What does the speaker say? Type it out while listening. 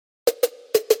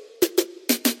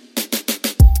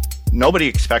Nobody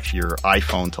expects your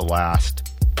iPhone to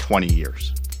last 20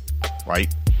 years,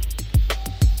 right?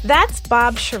 That's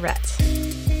Bob Charette.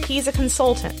 He's a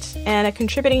consultant and a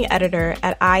contributing editor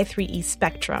at i3E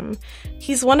Spectrum.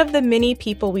 He's one of the many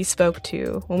people we spoke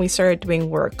to when we started doing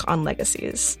work on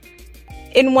Legacies.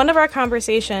 In one of our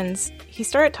conversations, he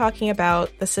started talking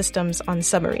about the systems on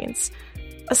submarines.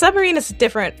 A submarine is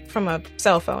different from a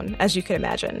cell phone, as you can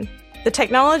imagine. The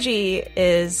technology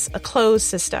is a closed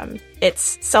system.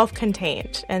 It's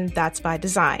self-contained, and that's by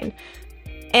design.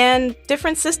 And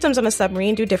different systems on a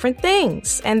submarine do different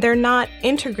things, and they're not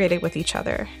integrated with each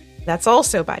other. That's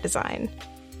also by design.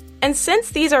 And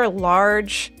since these are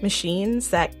large machines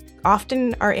that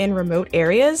often are in remote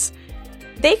areas,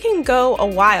 they can go a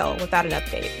while without an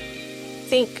update.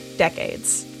 Think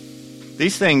decades.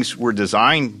 These things were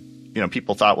designed,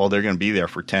 people thought, well, they're going to be there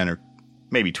for 10 or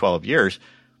maybe 12 years.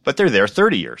 But they're there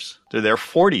 30 years. They're there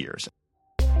 40 years.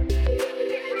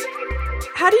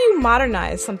 How do you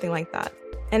modernize something like that?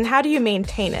 And how do you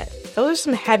maintain it? Those are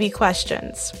some heavy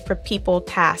questions for people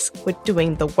tasked with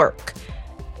doing the work.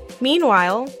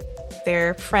 Meanwhile,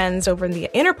 their friends over in the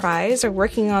enterprise are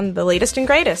working on the latest and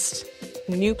greatest.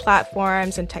 New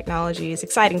platforms and technologies,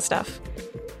 exciting stuff.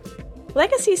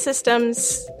 Legacy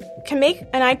systems can make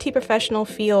an IT professional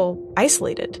feel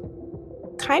isolated.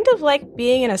 Kind of like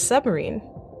being in a submarine.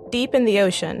 Deep in the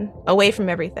ocean, away from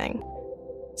everything,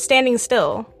 standing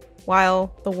still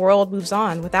while the world moves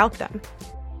on without them.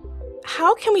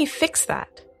 How can we fix that?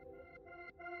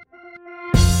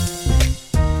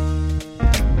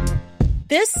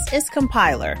 This is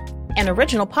Compiler, an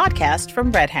original podcast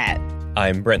from Red Hat.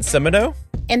 I'm Brent Semino.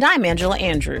 And I'm Angela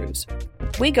Andrews.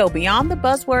 We go beyond the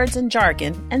buzzwords and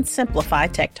jargon and simplify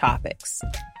tech topics.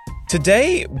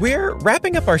 Today, we're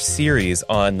wrapping up our series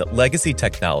on legacy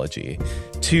technology.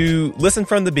 To listen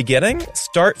from the beginning,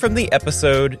 start from the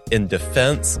episode In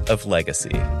Defense of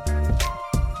Legacy.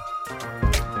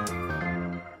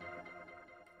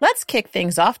 Let's kick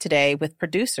things off today with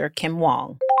producer Kim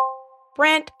Wong.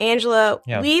 Brent, Angela,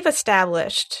 We've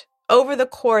established over the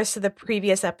course of the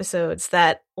previous episodes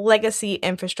that legacy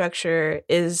infrastructure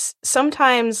is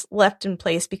sometimes left in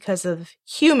place because of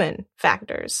human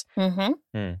factors.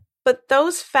 But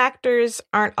those factors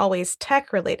aren't always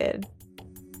tech-related.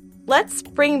 Let's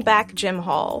bring back Jim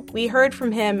Hall. We heard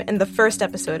from him in the first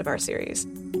episode of our series.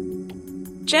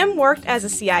 Jim worked as a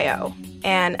CIO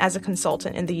and as a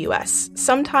consultant in the US,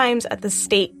 sometimes at the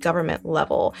state government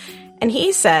level. And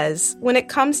he says when it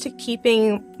comes to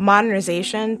keeping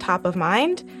modernization top of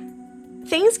mind,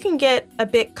 things can get a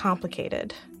bit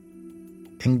complicated.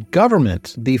 In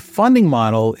government, the funding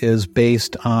model is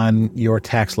based on your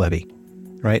tax levy.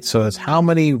 Right? So it's how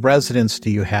many residents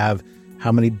do you have?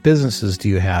 How many businesses do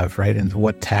you have? Right? And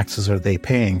what taxes are they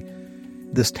paying?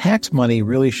 This tax money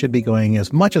really should be going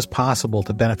as much as possible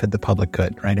to benefit the public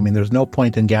good, right? I mean, there's no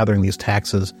point in gathering these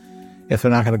taxes if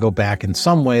they're not going to go back in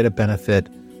some way to benefit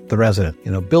the resident.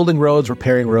 Building roads,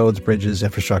 repairing roads, bridges,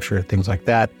 infrastructure, things like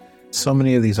that. So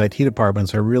many of these IT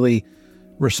departments are really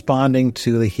responding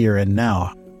to the here and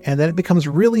now. And then it becomes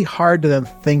really hard to then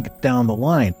think down the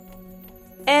line.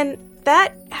 And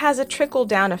that has a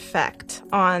trickle-down effect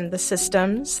on the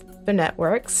systems, the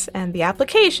networks, and the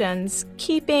applications,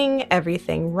 keeping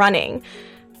everything running.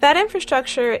 That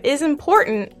infrastructure is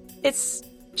important. It's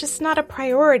just not a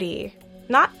priority,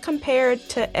 not compared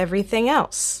to everything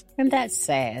else. And that's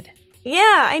sad.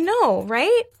 Yeah, I know,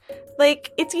 right?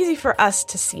 It's easy for us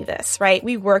to see this, right?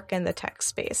 We work in the tech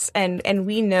space, and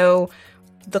we know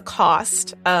the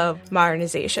cost of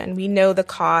modernization. We know the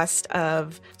cost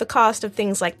of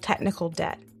things like technical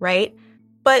debt, right?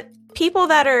 But people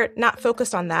that are not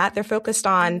focused on that, they're focused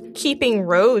on keeping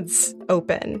roads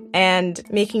open and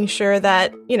making sure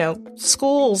that,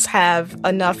 schools have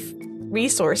enough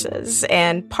resources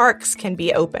and parks can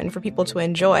be open for people to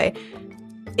enjoy.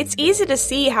 It's easy to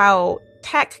see how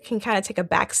tech can kind of take a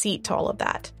back seat to all of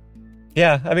that.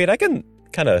 Yeah, I mean, I can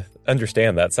kind of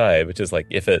understand that side, which is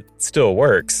if it still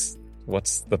works,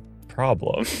 what's the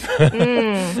problem?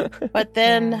 But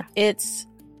then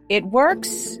it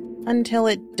works until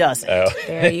it doesn't. Oh.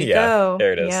 There you go.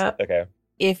 There it is. Yep. Okay.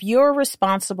 If you're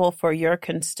responsible for your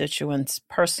constituents'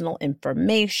 personal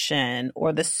information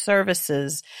or the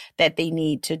services that they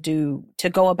need to do to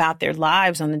go about their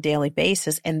lives on a daily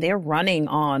basis, and they're running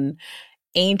on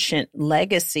ancient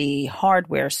legacy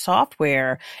hardware,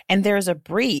 software, and there's a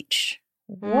breach,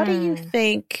 what do you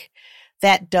think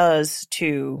that does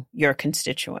to your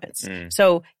constituents?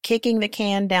 So kicking the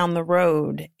can down the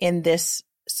road in this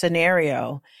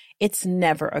scenario, it's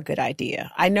never a good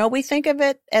idea. I know we think of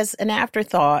it as an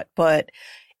afterthought, but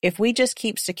if we just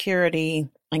keep security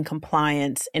and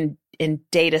compliance and and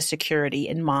data security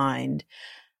in mind,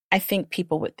 I think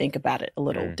people would think about it a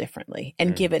little differently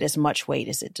and give it as much weight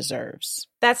as it deserves.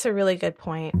 That's a really good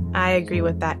point. I agree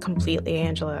with that completely,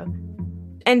 Angela.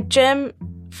 And Jim,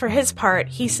 for his part,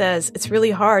 he says it's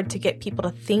really hard to get people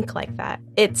to think like that.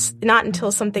 It's not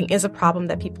until something is a problem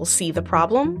that people see the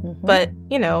problem. But,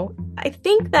 you know, I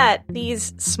think that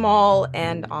these small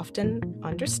and often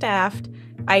understaffed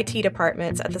IT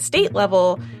departments at the state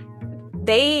level,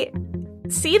 they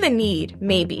see the need,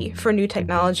 maybe, for new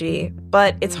technology,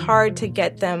 but it's hard to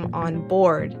get them on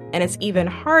board. And it's even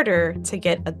harder to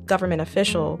get a government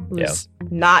official who's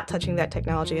not touching that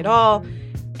technology at all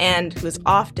and who is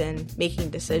often making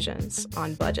decisions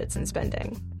on budgets and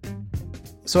spending.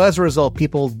 So as a result,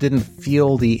 people didn't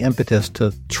feel the impetus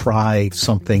to try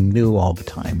something new all the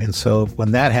time. And so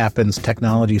when that happens,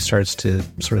 technology starts to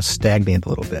sort of stagnate a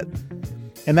little bit.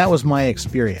 And that was my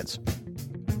experience.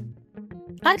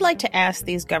 I'd like to ask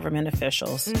these government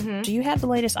officials, do you have the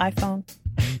latest iPhone?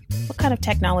 What kind of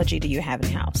technology do you have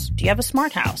in-house? Do you have a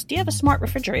smart house? Do you have a smart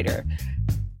refrigerator?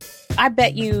 I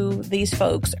bet you these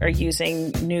folks are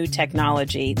using new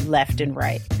technology left and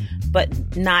right,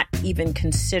 but not even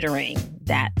considering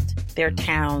that their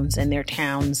towns and their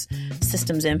towns'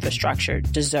 systems infrastructure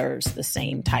deserves the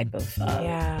same type of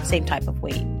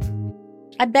weight.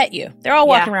 I bet you they're all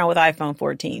walking around with iPhone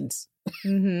 14s.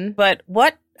 But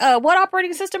what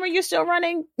operating system are you still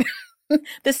running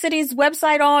the city's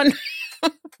website on?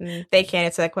 They can't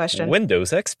answer that question.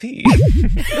 Windows XP.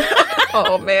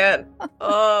 Oh, man.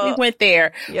 We went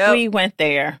there. Yep. We went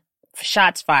there.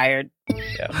 Shots fired.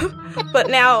 Yeah. But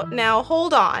now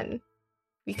hold on.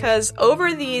 Because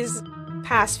over these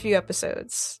past few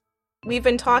episodes, we've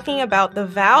been talking about the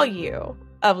value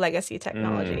of legacy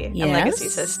technology and legacy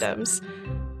systems.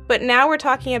 But now we're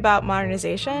talking about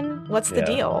modernization. What's the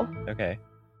deal? Okay.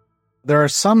 There are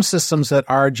some systems that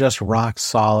are just rock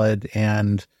solid,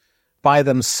 and by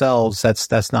themselves,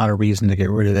 that's not a reason to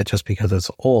get rid of it just because it's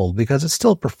old, because it's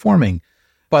still performing.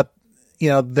 But, you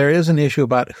know, there is an issue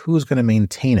about who's going to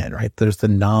maintain it, right? There's the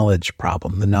knowledge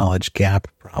problem, the knowledge gap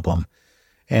problem.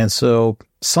 And so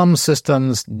some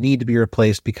systems need to be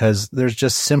replaced because there's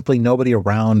just simply nobody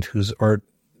around or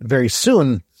very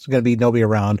soon there's going to be nobody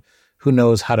around who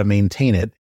knows how to maintain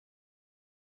it.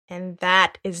 And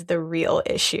that is the real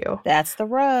issue. That's the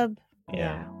rub.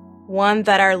 Yeah. One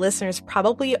that our listeners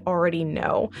probably already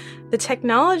know. The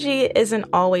technology isn't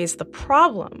always the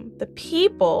problem. The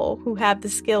people who have the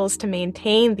skills to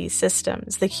maintain these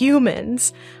systems, the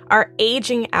humans, are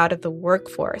aging out of the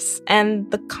workforce. And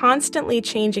the constantly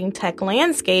changing tech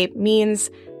landscape means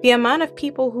the amount of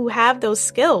people who have those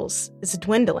skills is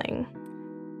dwindling.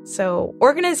 So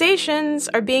organizations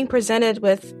are being presented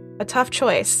with a tough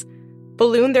choice: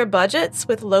 balloon their budgets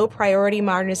with low priority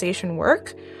modernization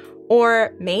work,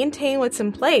 or maintain what's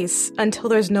in place until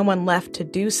there's no one left to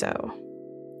do so.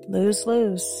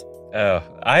 Lose-lose. Oh,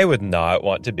 I would not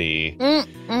want to be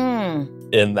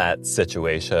in that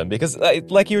situation because,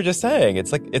 like you were just saying,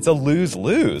 it's a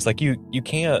lose-lose. Like you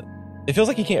can't. It feels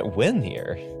like you can't win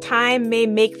here. Time may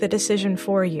make the decision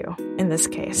for you in this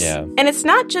case. Yeah. And it's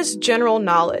not just general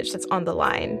knowledge that's on the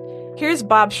line. Here's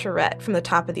Bob Charette from the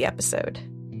top of the episode.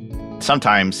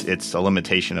 Sometimes it's a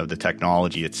limitation of the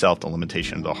technology itself, the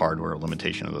limitation of the hardware, a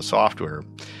limitation of the software.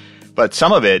 But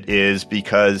some of it is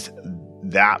because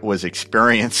that was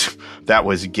experience that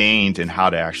was gained in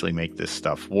how to actually make this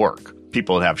stuff work.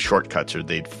 People would have shortcuts, or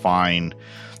they'd find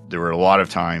there were a lot of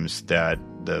times that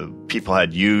the people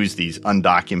had used these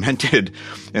undocumented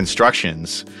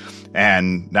instructions.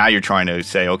 And now you're trying to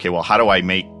say, okay, well, how do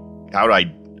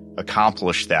I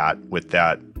accomplish that with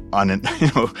that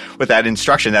with that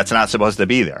instruction that's not supposed to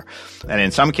be there? And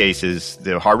in some cases,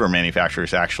 the hardware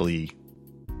manufacturers actually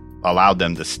allowed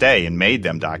them to stay and made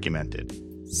them documented.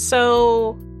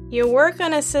 So you work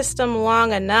on a system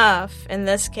long enough. In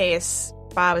this case,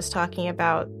 Bob is talking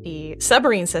about the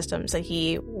submarine systems that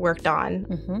he worked on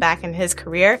back in his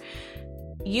career.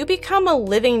 You become a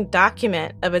living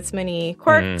document of its many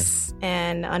quirks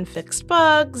and unfixed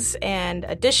bugs and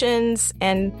additions.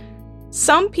 And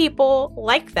some people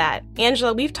like that.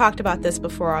 Angela, we've talked about this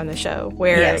before on the show,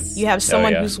 where you have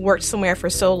someone who's worked somewhere for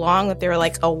so long that they're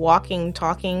like a walking,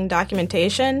 talking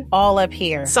documentation. All up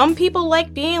here. Some people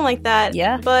like being like that.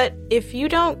 Yeah. But if you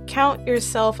don't count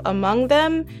yourself among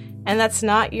them, and that's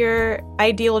not your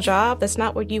ideal job, that's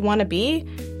not what you want to be,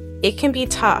 it can be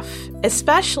tough,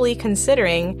 especially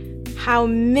considering how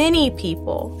many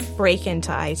people break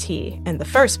into IT in the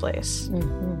first place.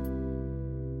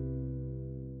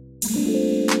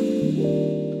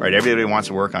 Right, everybody wants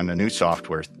to work on the new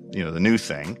software, the new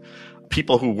thing.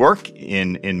 people who work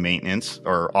in maintenance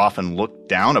are often looked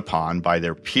down upon by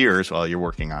their peers while you're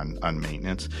working on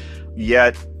maintenance.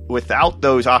 Yet, without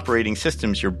those operating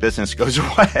systems, your business goes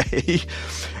away.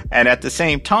 And at the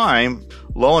same time,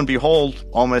 lo and behold,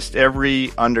 almost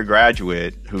every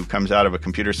undergraduate who comes out of a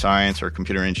computer science or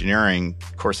computer engineering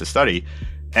course of study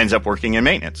ends up working in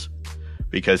maintenance,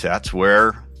 because that's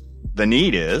where the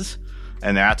need is,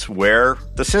 and that's where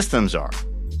the systems are.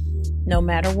 No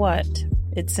matter what,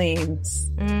 it seems.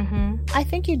 Mm-hmm. I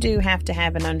think you do have to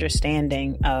have an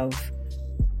understanding of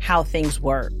how things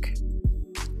work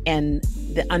and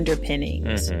the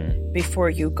underpinnings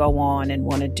before you go on and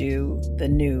want to do the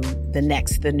new.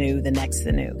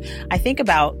 I think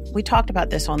about, we talked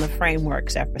about this on the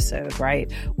frameworks episode,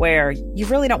 right? Where you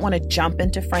really don't want to jump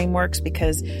into frameworks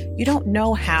because you don't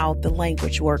know how the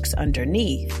language works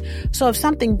underneath. So if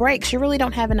something breaks, you really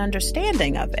don't have an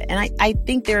understanding of it. And I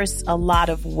think there's a lot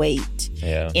of weight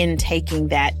in taking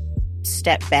that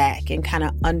step back and kind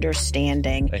of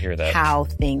understanding how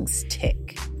things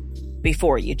tick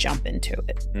before you jump into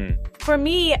it. For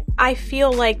me, I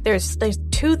feel like there's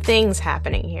two things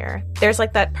happening here. There's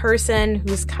like that person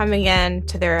who's coming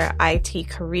into their IT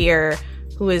career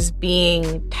who is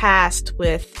being tasked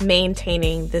with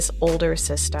maintaining this older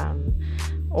system,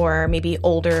 or maybe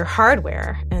older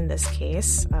hardware in this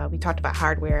case. We talked about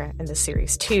hardware in this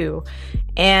series too.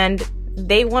 And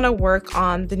they want to work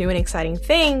on the new and exciting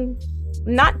thing,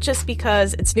 not just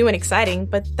because it's new and exciting,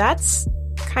 but that's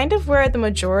kind of where the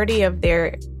majority of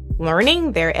their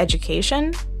learning, their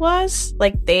education was.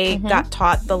 Like they got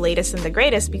taught the latest and the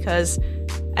greatest because,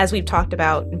 as we've talked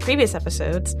about in previous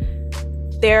episodes,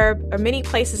 there are many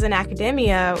places in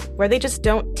academia where they just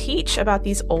don't teach about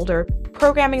these older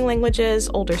programming languages,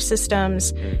 older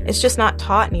systems. It's just not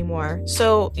taught anymore.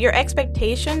 So your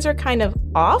expectations are kind of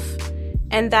off,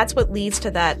 and that's what leads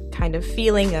to that kind of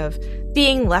feeling of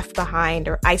being left behind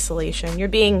or isolation. You're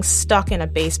being stuck in a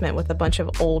basement with a bunch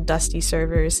of old dusty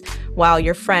servers while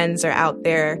your friends are out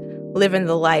there living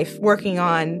the life, working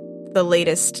on the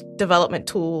latest development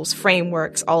tools,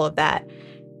 frameworks, all of that.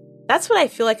 That's what I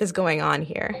feel like is going on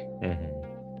here.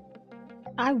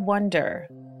 I wonder,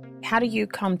 how do you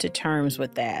come to terms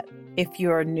with that if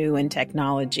you're new in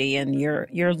technology and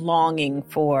you're longing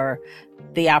for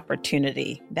the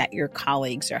opportunity that your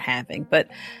colleagues are having? But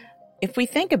if we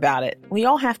think about it, we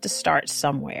all have to start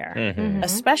somewhere,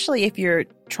 especially if you're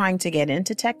trying to get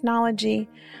into technology.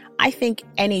 I think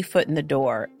any foot in the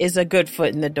door is a good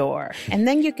foot in the door, and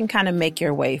then you can kind of make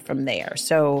your way from there.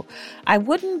 So I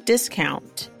wouldn't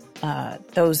discount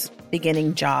those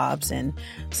beginning jobs, and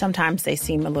sometimes they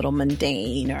seem a little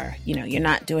mundane, or you're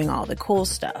not doing all the cool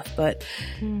stuff, but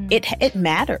it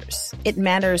matters. It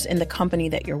matters in the company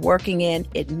that you're working in.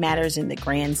 It matters in the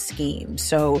grand scheme.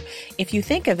 So if you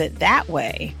think of it that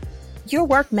way, your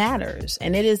work matters,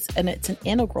 and it's an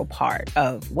integral part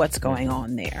of what's going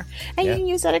on there. And you can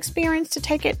use that experience to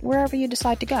take it wherever you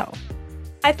decide to go.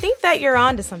 I think that you're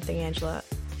on to something, Angela.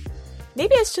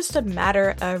 Maybe it's just a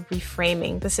matter of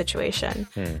reframing the situation.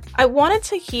 I wanted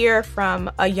to hear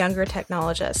from a younger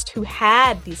technologist who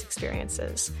had these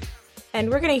experiences, and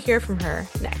we're going to hear from her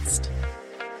next.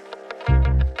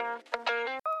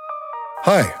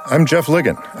 Hi, I'm Jeff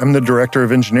Ligon. I'm the Director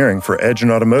of Engineering for Edge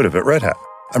and Automotive at Red Hat.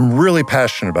 I'm really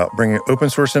passionate about bringing open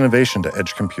source innovation to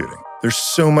edge computing. There's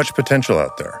so much potential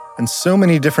out there, and so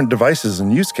many different devices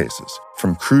and use cases,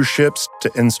 from cruise ships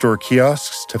to in-store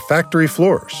kiosks to factory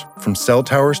floors, from cell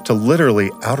towers to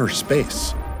literally outer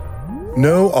space.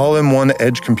 No all-in-one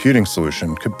edge computing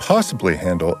solution could possibly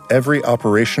handle every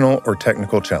operational or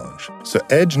technical challenge, so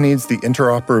Edge needs the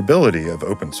interoperability of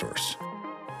open source.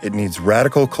 It needs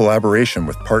radical collaboration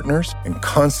with partners and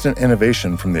constant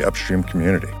innovation from the upstream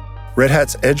community. Red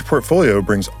Hat's Edge portfolio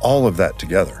brings all of that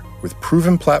together, with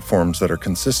proven platforms that are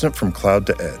consistent from cloud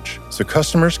to edge, so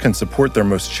customers can support their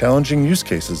most challenging use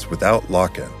cases without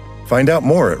lock-in. Find out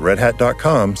more at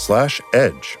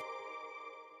redhat.com/edge.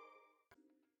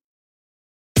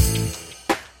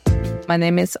 My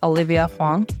name is Olivia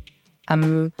Huang.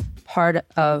 I'm part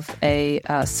of a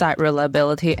site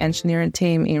reliability engineering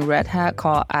team in Red Hat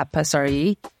called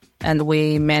AppSRE, and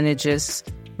we manages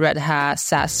Red Hat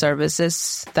SaaS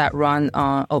services that run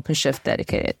on OpenShift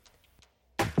Dedicated.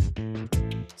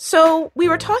 So we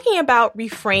were talking about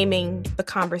reframing the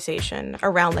conversation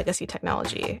around legacy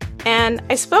technology. And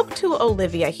I spoke to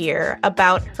Olivia here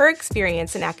about her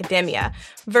experience in academia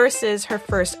versus her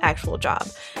first actual job.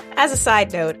 As a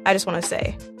side note, I just want to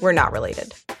say we're not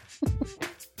related.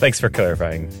 Thanks for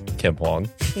clarifying, Kim Huang.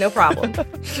 No problem.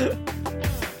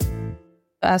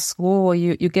 At school,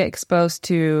 you get exposed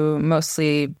to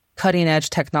mostly cutting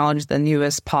edge technology, the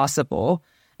newest possible.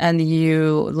 and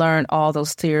you learn all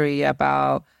those theory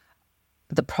about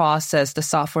the process, the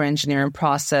software engineering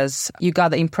process, you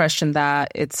got the impression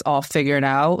that it's all figured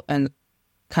out and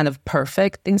kind of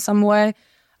perfect in some way.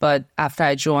 But after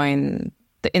I joined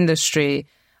the industry,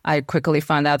 I quickly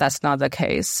found out that's not the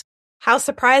case. How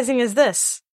surprising is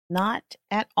this? Not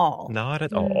at all. Not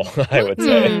at all, I would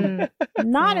say.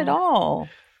 Not at all.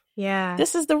 Yeah.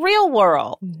 This is the real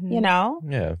world,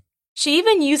 Yeah. She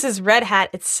even uses Red Hat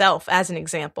itself as an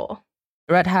example.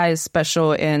 Red Hat is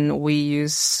special in we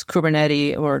use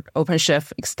Kubernetes or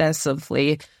OpenShift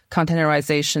extensively.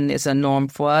 Containerization is a norm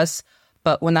for us.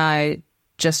 But when I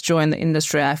just joined the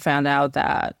industry, I found out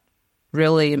that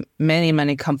really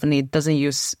many companies doesn't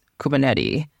use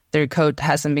Kubernetes. Their code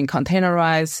hasn't been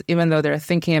containerized. Even though they're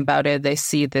thinking about it, they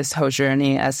see this whole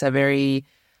journey as a very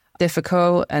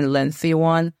difficult and lengthy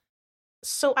one.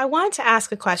 So I wanted to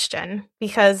ask a question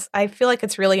because I feel like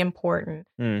it's really important.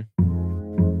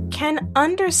 Can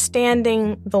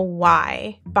understanding the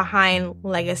why behind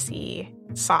legacy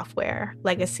software,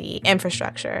 legacy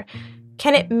infrastructure,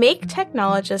 can it make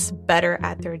technologists better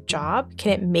at their job?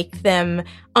 Can it make them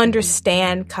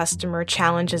understand customer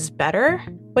challenges better?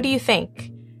 What do you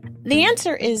think? The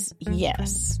answer is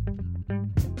yes.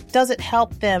 Does it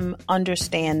help them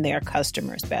understand their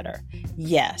customers better?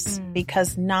 Yes,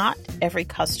 because not every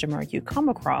customer you come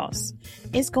across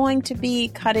is going to be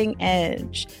cutting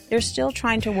edge. They're still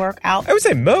trying to work out. I would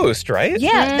say most, right?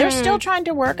 Yeah, they're still trying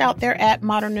to work out their app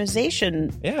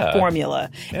modernization formula.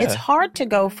 Yeah. It's hard to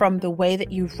go from the way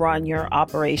that you've run your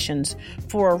operations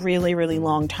for a really, really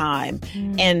long time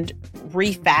and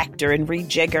refactor and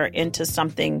rejigger into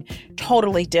something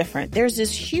totally different. There's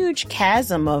this huge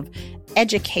chasm of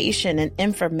education and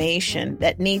information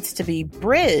that needs to be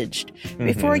bridged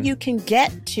before you can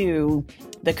get to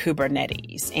the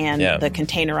Kubernetes and the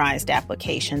containerized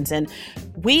applications. And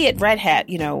we at Red Hat,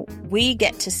 we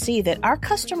get to see that our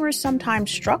customers sometimes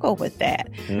struggle with that.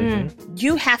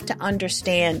 You have to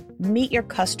understand, meet your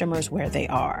customers where they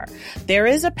are. There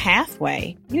is a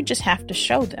pathway. You just have to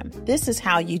show them. This is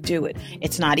how you do it.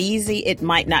 It's not easy. It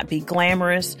might not be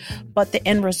glamorous, but the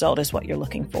end result is what you're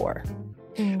looking for.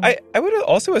 I would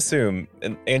also assume,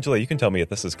 and Angela, you can tell me if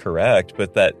this is correct,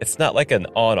 but that it's not like an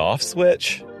on-off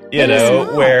switch,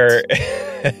 where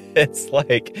it's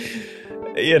like,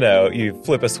 you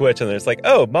flip a switch and there's like,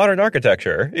 oh, modern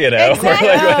architecture, Exactly. or like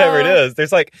whatever it is.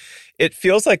 There's like, it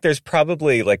feels like there's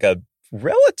probably like a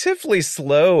relatively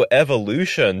slow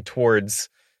evolution towards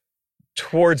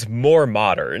more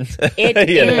modern.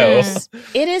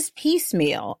 It is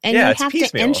piecemeal, and you have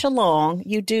to inch along.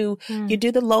 You do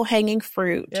the low hanging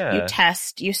fruit. You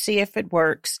test, you see if it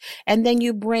works, and then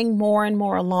you bring more and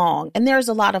more along. And there's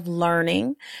a lot of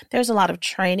learning. There's a lot of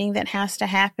training that has to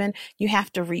happen. You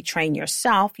have to retrain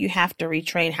yourself. You have to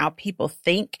retrain how people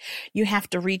think. You have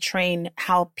to retrain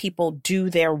how people do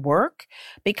their work,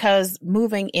 because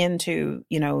moving into,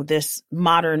 this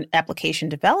modern application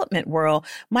development world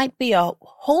might be a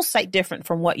whole site different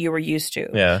from what you were used to.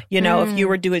 If you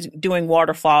were doing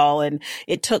waterfall and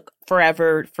it took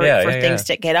forever for things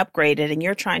to get upgraded, and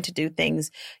you're trying to do things,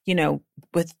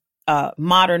 with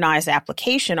modernized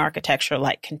application architecture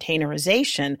like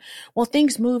containerization, well,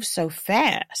 things move so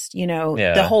fast.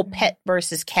 The whole pet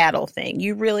versus cattle thing.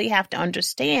 You really have to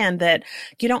understand that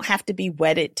you don't have to be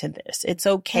wedded to this. It's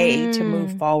okay to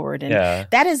move forward. And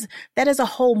that is a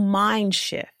whole mind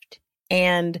shift.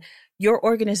 And your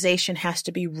organization has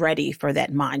to be ready for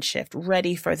that mind shift,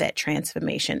 ready for that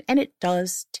transformation. And it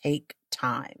does take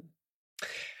time.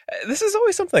 This is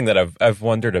always something that I've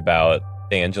wondered about,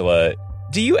 Angela.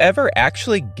 Do you ever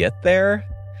actually get there?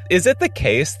 Is it the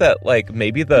case that like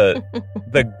maybe the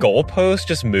goalpost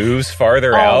just moves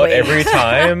farther out every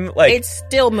time? Like it's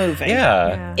still moving.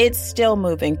 Yeah. It's still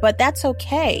moving, but that's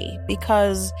okay,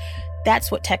 because that's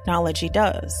what technology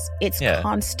does. It's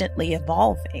constantly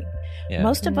evolving. Yeah.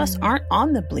 Most of us aren't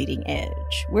on the bleeding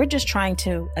edge. We're just trying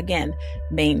to, again,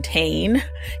 maintain,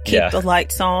 keep the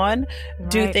lights on,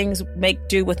 do things, make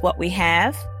do with what we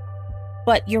have.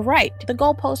 But you're right. The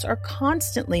goalposts are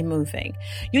constantly moving.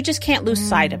 You just can't lose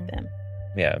sight of them.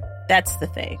 Yeah. That's the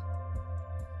thing.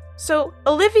 So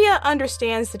Olivia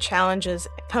understands the challenges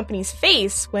companies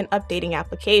face when updating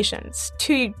applications,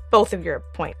 to both of your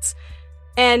points,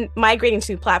 and migrating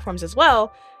to platforms as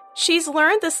well. She's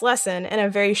learned this lesson in a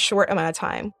very short amount of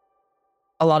time.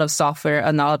 A lot of software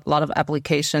and a lot of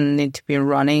applications need to be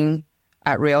running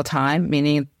at real time,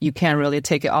 meaning you can't really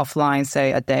take it offline,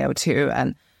 say a day or two,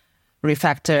 and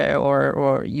refactor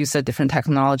or use a different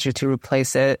technology to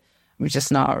replace it, which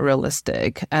is not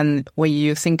realistic. And when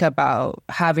you think about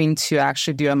having to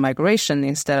actually do a migration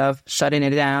instead of shutting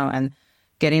it down and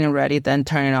getting it ready, then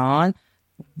turn it on,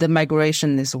 the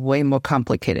migration is way more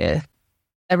complicated.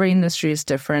 Every industry is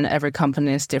different. Every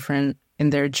company is different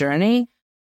in their journey.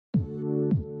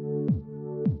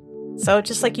 So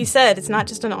just like you said, it's not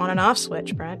just an on and off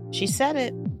switch, Brent. She said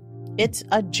it. It's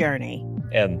a journey.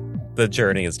 And the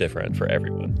journey is different for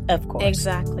everyone. Of course.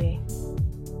 Exactly.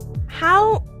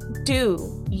 How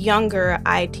do younger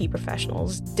IT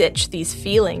professionals ditch these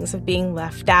feelings of being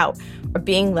left out or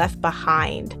being left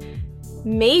behind?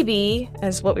 Maybe,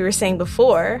 as what we were saying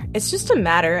before, it's just a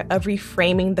matter of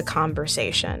reframing the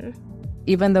conversation.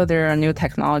 Even though there are new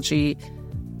technology,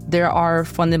 there are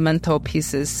fundamental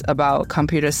pieces about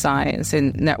computer science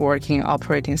and networking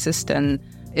operating system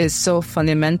is so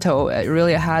fundamental. It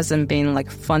really hasn't been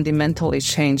like fundamentally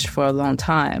changed for a long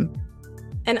time.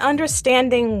 And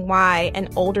understanding why an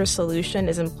older solution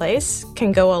is in place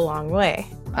can go a long way.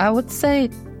 I would say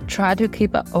try to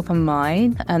keep an open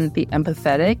mind and be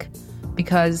empathetic,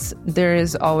 because there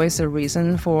is always a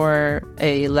reason for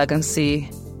a legacy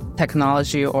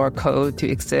technology or code to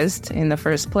exist in the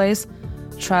first place.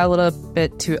 Try a little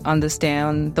bit to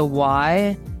understand the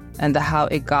why and the how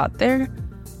it got there.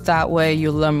 That way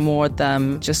you learn more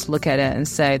than just look at it and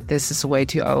say, this is way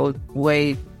too old,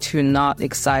 way too not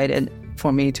excited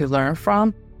for me to learn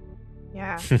from.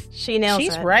 Yeah, she nails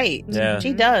She's it. right. Yeah.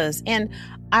 She does. And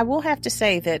I will have to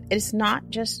say that it's not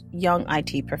just young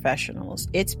IT professionals.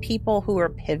 It's people who are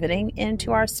pivoting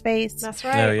into our space. That's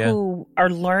right. Oh, yeah. Who are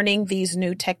learning these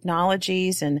new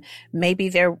technologies, and maybe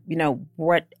they're,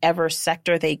 whatever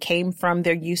sector they came from,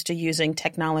 they're used to using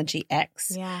technology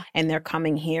X. Yeah. And they're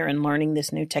coming here and learning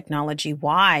this new technology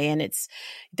Y, and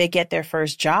they get their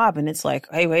first job and it's like,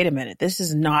 hey, wait a minute, this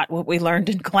is not what we learned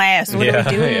in class. What are we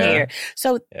doing here?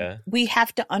 So we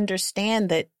have to understand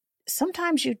that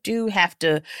sometimes you do have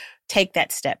to take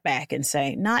that step back and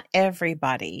say, not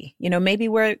everybody, maybe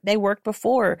where they worked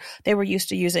before, they were used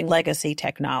to using legacy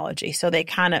technology. So they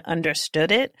kind of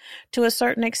understood it to a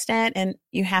certain extent, and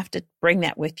you have to bring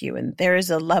that with you. And there is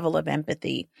a level of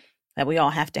empathy that we all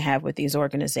have to have with these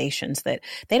organizations that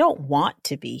they don't want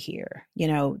to be here.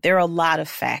 There are a lot of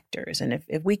factors. And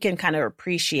if we can kind of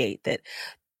appreciate that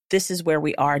this is where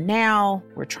we are now,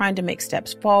 we're trying to make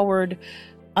steps forward.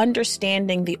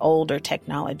 Understanding the older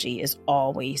technology is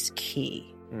always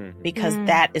key, because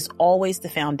that is always the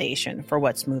foundation for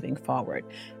what's moving forward.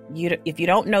 If you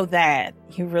don't know that,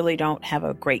 you really don't have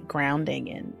a great grounding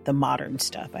in the modern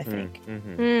stuff, I think.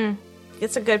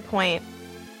 It's a good point.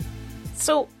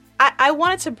 So I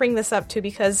wanted to bring this up too,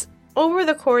 because over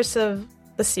the course of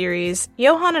the series,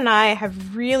 Johan and I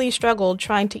have really struggled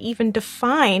trying to even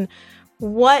define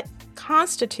what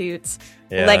constitutes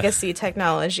legacy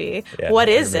technology. What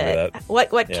is it?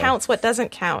 What counts? What doesn't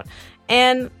count?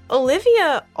 And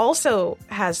Olivia also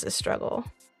has this struggle.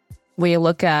 We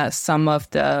look at some of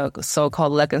the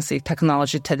so-called legacy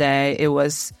technology today. It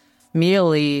was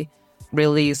merely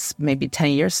released maybe 10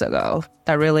 years ago.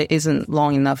 That really isn't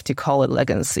long enough to call it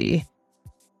legacy.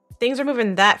 Things are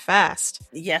moving that fast.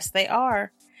 Yes, they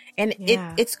are. And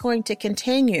it's going to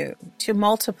continue to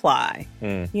multiply.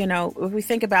 If we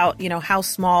think about, how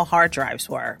small hard drives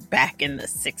were back in the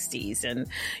 60s, and,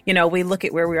 we look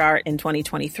at where we are in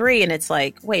 2023 and it's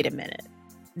like, wait a minute,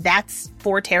 that's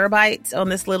 4 terabytes on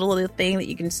this little thing that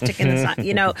you can stick in the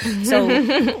side, So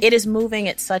it is moving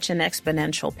at such an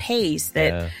exponential pace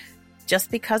that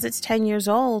just because it's 10 years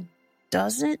old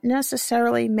doesn't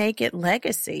necessarily make it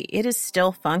legacy. It is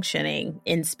still functioning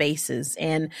in spaces,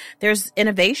 and there's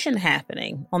innovation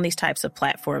happening on these types of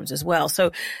platforms as well.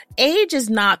 So age is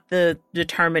not the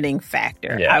determining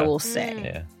factor, I will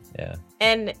say. Yeah.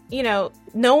 And,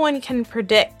 no one can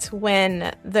predict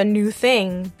when the new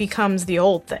thing becomes the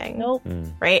old thing. Nope.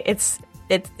 Right?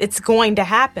 It's going to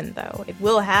happen, though. It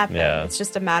will happen. Yeah. It's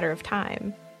just a matter of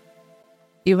time.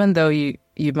 Even though you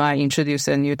might introduce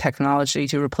a new technology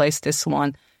to replace this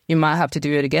one, you might have to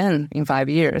do it again in 5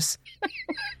 years.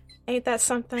 Ain't that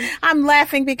something? I'm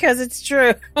laughing because it's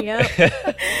true. Yep.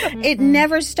 It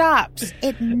never stops.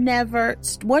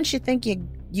 Once you think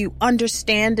you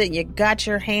understand it, you got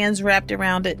your hands wrapped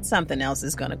around it, something else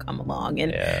is going to come along.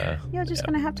 And you're just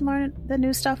going to have to learn the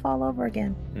new stuff all over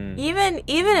again. Even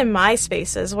in my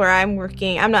spaces where I'm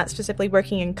working, I'm not specifically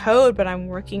working in code, but I'm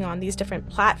working on these different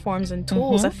platforms and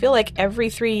tools. I feel like every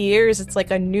 3 years, it's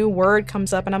like a new word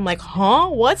comes up and I'm like, huh,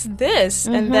 what's this?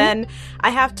 And then I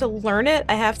have to learn it.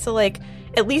 I have to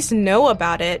at least know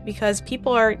about it, because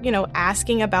people are,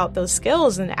 asking about those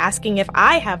skills and asking if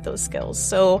I have those skills.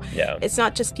 So it's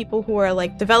not just people who are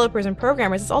developers and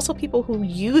programmers. It's also people who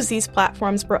use these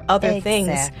platforms for other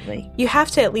things. You have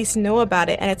to at least know about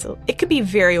it, and it could be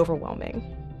very overwhelming.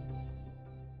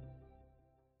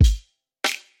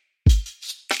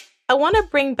 I want to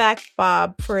bring back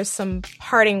Bob for some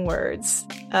parting words.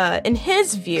 In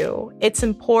his view, it's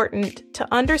important to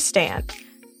understand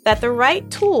that the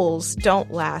right tools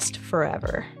don't last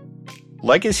forever.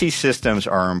 Legacy systems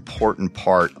are an important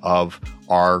part of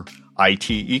our IT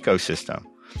ecosystem.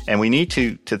 And we need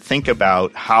to think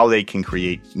about how they can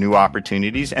create new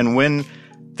opportunities. And when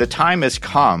the time has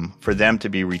come for them to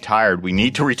be retired, we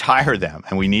need to retire them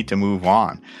and we need to move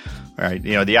on. Right?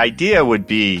 The idea would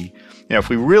be, if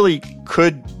we really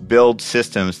could build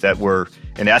systems that were,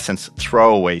 in essence,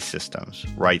 throwaway systems,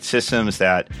 right? Systems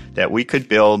that we could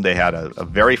build, they had a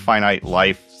very finite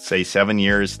life, say 7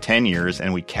 years, 10 years,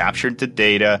 and we captured the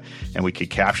data and we could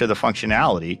capture the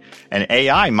functionality, and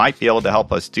AI might be able to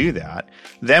help us do that,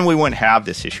 then we wouldn't have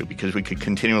this issue because we could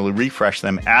continually refresh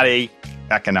them at a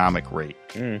economic rate.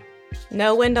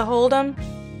 Know when to hold them,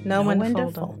 know when to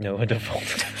fold them. Know when to fold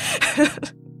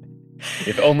them.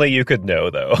 If only you could know,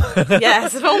 though.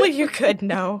 Yes, if only you could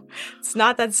know. It's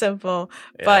not that simple,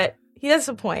 but he has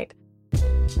a point.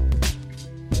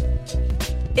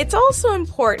 It's also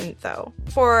important, though,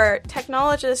 for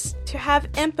technologists to have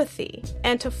empathy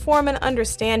and to form an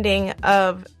understanding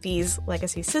of these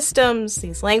legacy systems,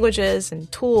 these languages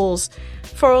and tools.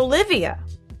 For Olivia,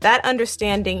 that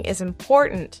understanding is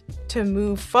important to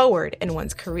move forward in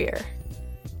one's career.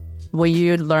 When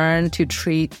you learn to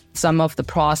treat some of the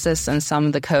process and some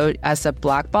of the code as a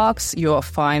black box, you'll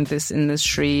find this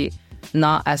industry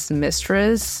not as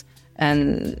mistress,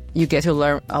 and you get to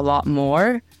learn a lot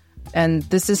more. And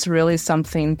this is really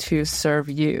something to serve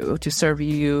you,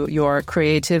 your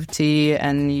creativity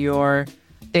and your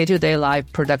day-to-day life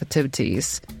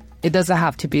productivities. It doesn't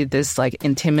have to be this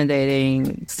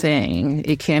intimidating thing.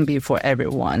 It can be for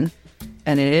everyone,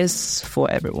 and it is for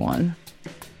everyone.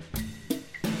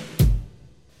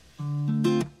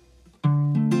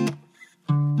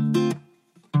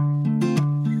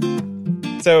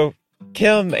 So,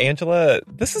 Kim, Angela,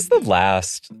 this is the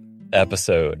last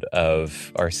episode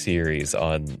of our series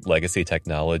on legacy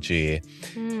technology.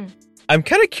 I'm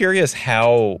kind of curious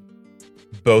how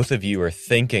both of you are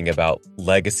thinking about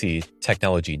legacy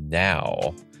technology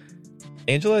now.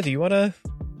 Angela, do you want to?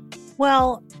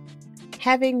 Well,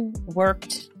 having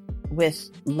worked with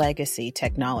legacy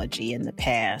technology in the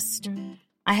past,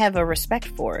 I have a respect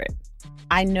for it.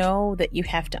 I know that you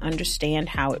have to understand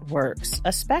how it works,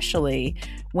 especially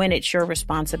when it's your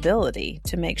responsibility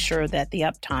to make sure that the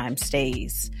uptime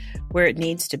stays where it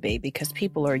needs to be because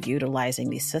people are utilizing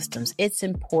these systems. It's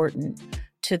important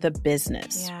to the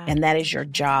business, and that is your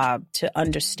job to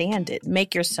understand it,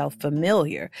 make yourself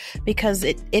familiar because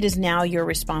it is now your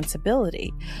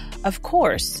responsibility. Of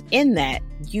course, in that,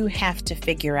 you have to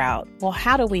figure out, well,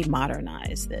 how do we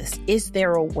modernize this? Is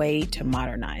there a way to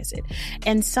modernize it?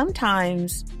 And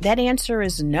sometimes that answer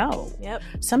is no.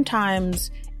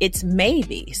 Sometimes it's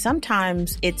maybe.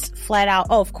 Sometimes it's flat out,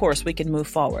 oh, of course, we can move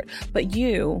forward. But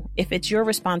you, if it's your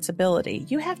responsibility,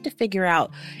 you have to figure out,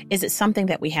 is it something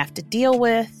that we have to deal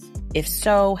with? If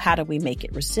so, how do we make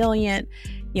it resilient?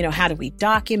 How do we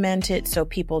document it so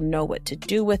people know what to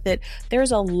do with it?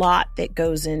 There's a lot that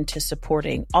goes into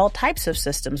supporting all types of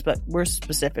systems, but we're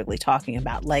specifically talking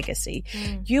about legacy.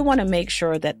 You want to make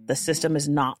sure that the system is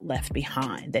not left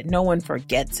behind, that no one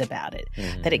forgets about it,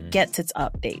 that it gets its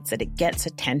updates, that it gets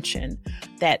attention,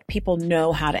 that people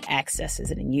know how to access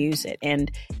it and use it.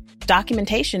 And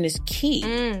documentation is key.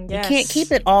 You can't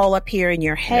keep it all up here in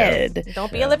your head.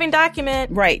 Don't be a living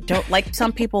document. Right. Don't, like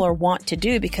some people are want to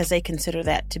do because they consider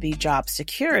that to be job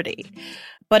security.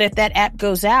 But if that app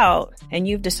goes out and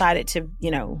you've decided to,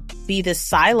 be this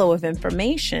silo of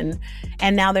information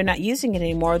and now they're not using it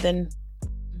anymore, then,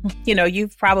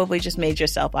 you've probably just made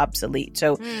yourself obsolete.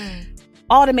 So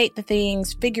automate the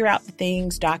things, figure out the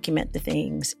things, document the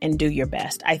things, and do your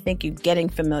best. I think you getting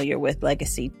familiar with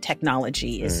legacy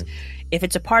technology is, if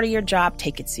it's a part of your job,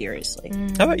 take it seriously.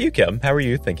 How about you, Kim? How are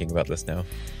you thinking about this now?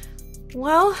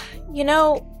 Well,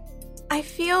 I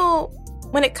feel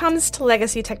when it comes to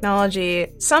legacy technology,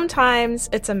 sometimes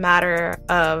it's a matter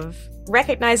of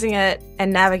recognizing it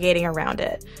and navigating around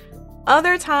it.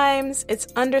 Other times, it's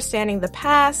understanding the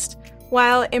past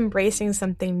while embracing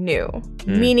something new,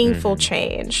 meaningful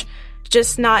change,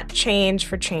 just not change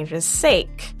for change's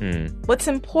sake. What's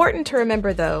important to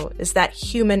remember, though, is that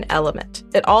human element.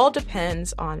 It all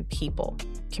depends on people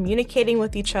communicating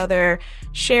with each other,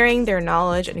 sharing their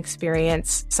knowledge and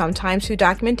experience, sometimes through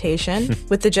documentation,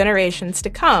 with the generations to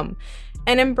come,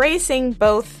 and embracing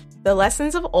both the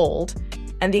lessons of old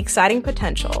and the exciting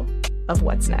potential of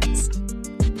what's next.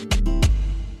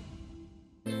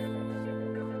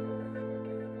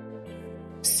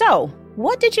 So,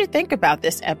 what did you think about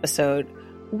this episode?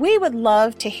 We would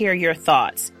love to hear your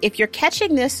thoughts. If you're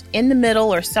catching this in the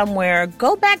middle or somewhere,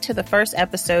 go back to the first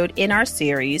episode in our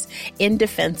series, In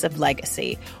Defense of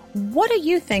Legacy. What do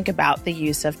you think about the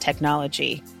use of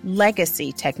technology,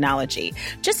 legacy technology?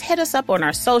 Just hit us up on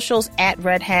our socials at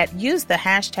Red Hat. Use the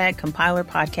hashtag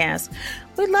 #CompilerPodcast.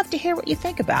 We'd love to hear what you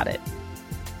think about it.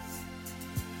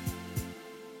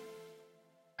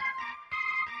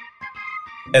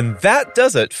 And that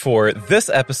does it for this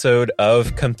episode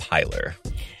of Compiler.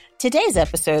 Today's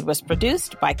episode was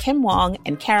produced by Kim Wong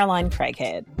and Caroline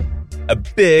Craighead. A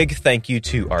big thank you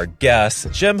to our guests,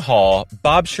 Jim Hall,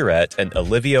 Bob Charette, and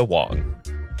Olivia Wong.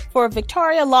 For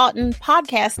Victoria Lawton,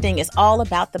 podcasting is all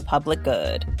about the public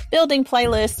good. Building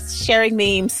playlists, sharing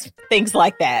memes, things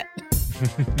like that.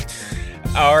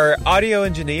 Our audio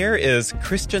engineer is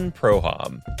Christian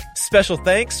Proham. Special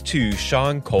thanks to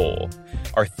Sean Cole.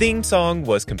 Our theme song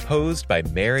was composed by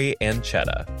Mary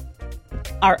Anchetta.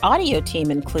 Our audio team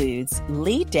includes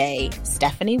Lee Day,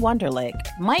 Stephanie Wunderlich,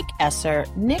 Mike Esser,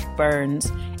 Nick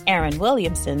Burns, Aaron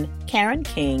Williamson, Karen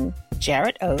King,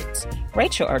 Jarrett Oates,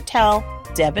 Rachel Ertel,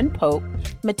 Devin Pope,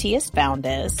 Matthias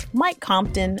Foundes, Mike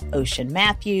Compton, Ocean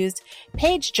Matthews,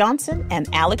 Paige Johnson, and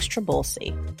Alex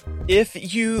Trabulsi.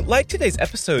 If you like today's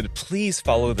episode, please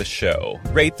follow the show,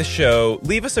 rate the show,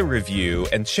 leave us a review,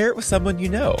 and share it with someone you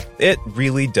know. It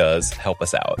really does help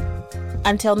us out.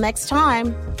 Until next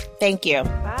time, thank you.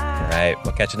 Bye. All right,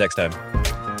 we'll catch you next time.